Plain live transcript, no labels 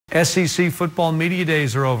SEC football media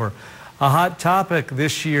days are over. A hot topic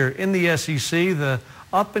this year in the SEC, the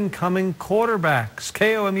up-and-coming quarterbacks.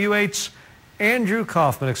 KOMU-T's Andrew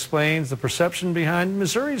Kauffman explains the perception behind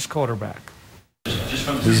Missouri's quarterback.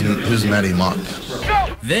 Who's Maty Mauk?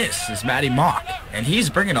 This is Maty Mauk, and he's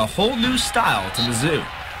bringing a whole new style to Mizzou.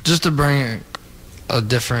 Just to bring a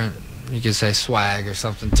different, you could say, swag or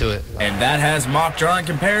something to it. And that has Mauk drawing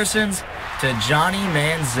comparisons to Johnny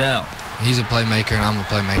Manziel. He's a playmaker and I'm a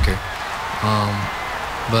playmaker.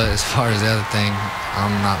 But as far as the other thing,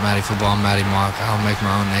 I'm not Maty Football, I'm Maty Mauk. I'll make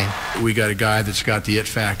my own name. We got a guy that's got the it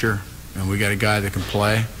factor, and we got a guy that can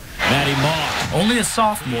play. Maty Mauk, only a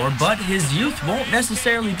sophomore, but his youth won't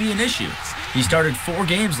necessarily be an issue. He started 4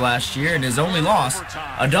 games last year, and his only loss,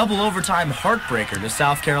 a double overtime heartbreaker to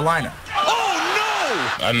South Carolina.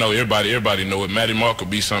 Oh, no! I know everybody know it. Maty Mauk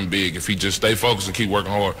could be something big. If he just stay focused and keep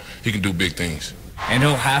working hard, he can do big things. And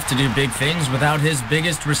he'll have to do big things without his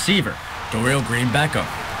biggest receiver, Dorial Green Beckham.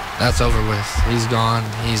 That's over with. He's gone.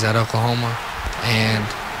 He's at Oklahoma. And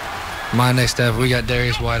my next step, we got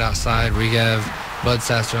Darius White outside. We have Bud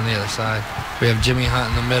Sasser on the other side. We have Jimmy Hunt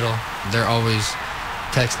in the middle. They're always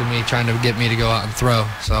texting me, trying to get me to go out and throw.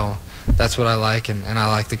 So that's what I like, and I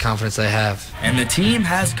like the confidence they have. And the team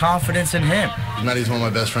has confidence in him. Maty's one of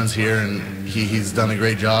my best friends here, and he's done a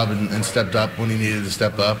great job and stepped up when he needed to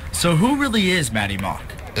step up. So who really is Maty Mauk?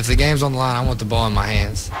 If the game's on the line, I want the ball in my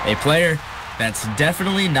hands. A player that's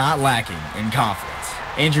definitely not lacking in confidence.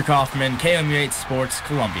 Andrew Kauffman, KOMU-T Sports,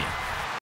 Columbia.